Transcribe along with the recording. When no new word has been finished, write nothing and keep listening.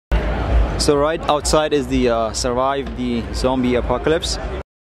So right outside is the survive the zombie apocalypse.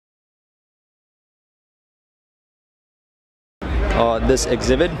 This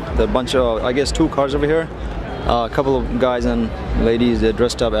exhibit, the bunch of, I guess, 2 cars over here. A couple of guys and ladies, they're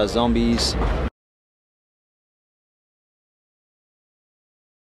dressed up as zombies.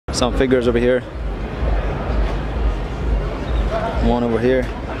 Some figures over here. One over here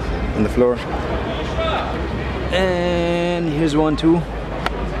on the floor. And here's one too.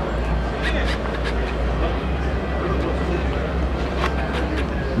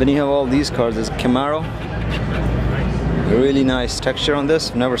 Then you have all these cars. There's Camaro. Really nice texture on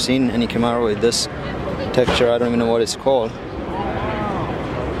this. I've never seen any Camaro with this texture. I don't even know what it's called.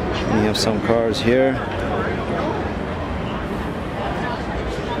 And you have some cars here.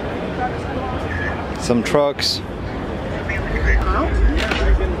 Some trucks.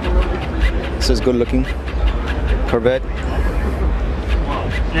 This is good looking. Corvette.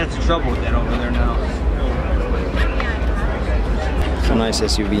 That's trouble with that over there now. It's a nice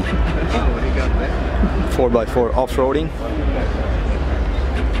SUV. 4x4 off-roading.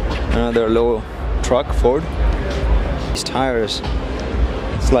 Another low truck, Ford. These tires,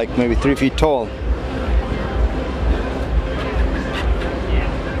 it's like maybe 3 feet tall.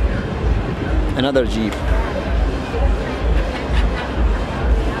 Another Jeep.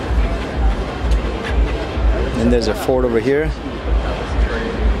 And there's a Ford over here.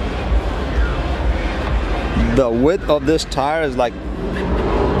 The width of this tire is like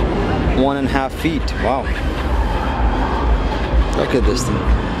 1.5 feet. Wow. Look at this thing.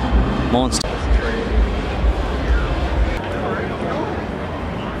 Monster.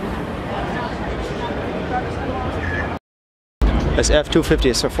 It's F-250,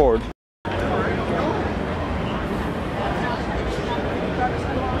 it's a Ford.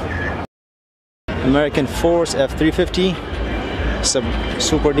 American Force F-350.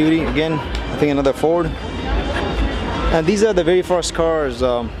 Super Duty again. I think another Ford. And these are the very first cars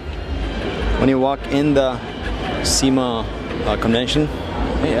when you walk in the Sema convention.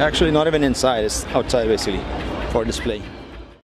 Actually, not even inside, it's outside basically for display.